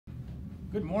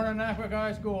Good morning, Naquick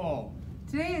High School.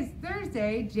 Today is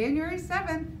Thursday, January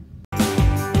 7th.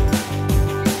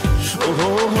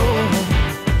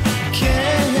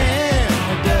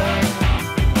 Canada,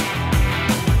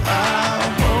 our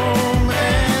home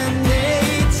and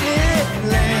native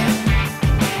land.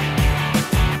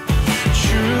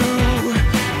 True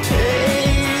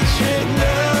patriot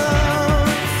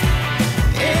love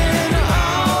in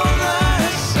all thy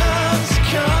sons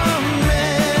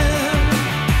command.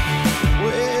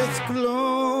 With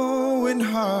glowing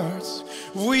hearts,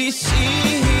 we see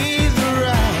the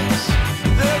rise,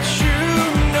 the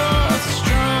true north,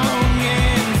 strong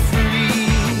and free.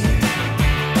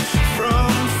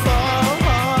 From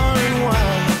far and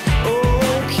wide,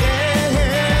 oh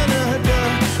Canada,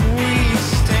 we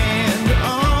stand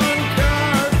on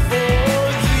guard for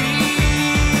thee.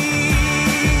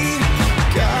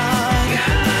 God,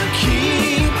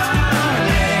 keep our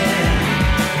land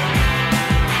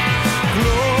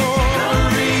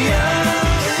glorious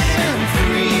and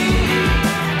free.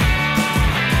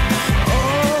 Oh,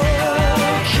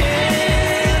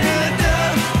 Canada,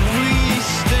 we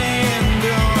stand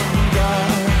on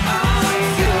guard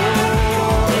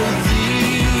for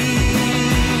thee.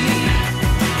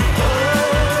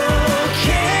 Oh,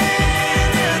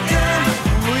 Canada,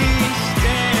 we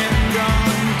stand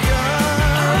on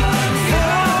guard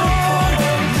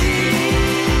for thee.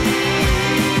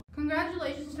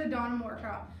 Congratulations to Donna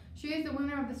Moorcroft. She is the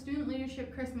winner of the Student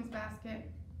Leadership Christmas Basket.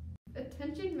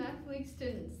 Attention Math League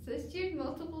students, this year's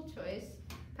multiple choice,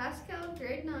 Pascal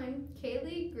grade 9,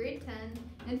 Kaylee grade 10,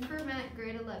 and Fermat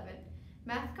grade 11.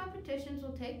 Math competitions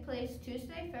will take place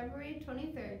Tuesday, February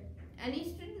 23rd. Any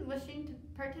student wishing to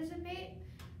participate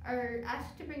are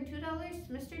asked to bring $2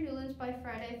 to Mr. Newlands by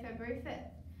Friday, February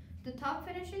 5th. The top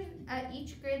finishers at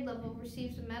each grade level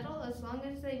receives a medal as long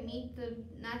as they meet the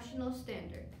national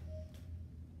standard.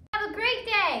 Have a great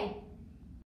day!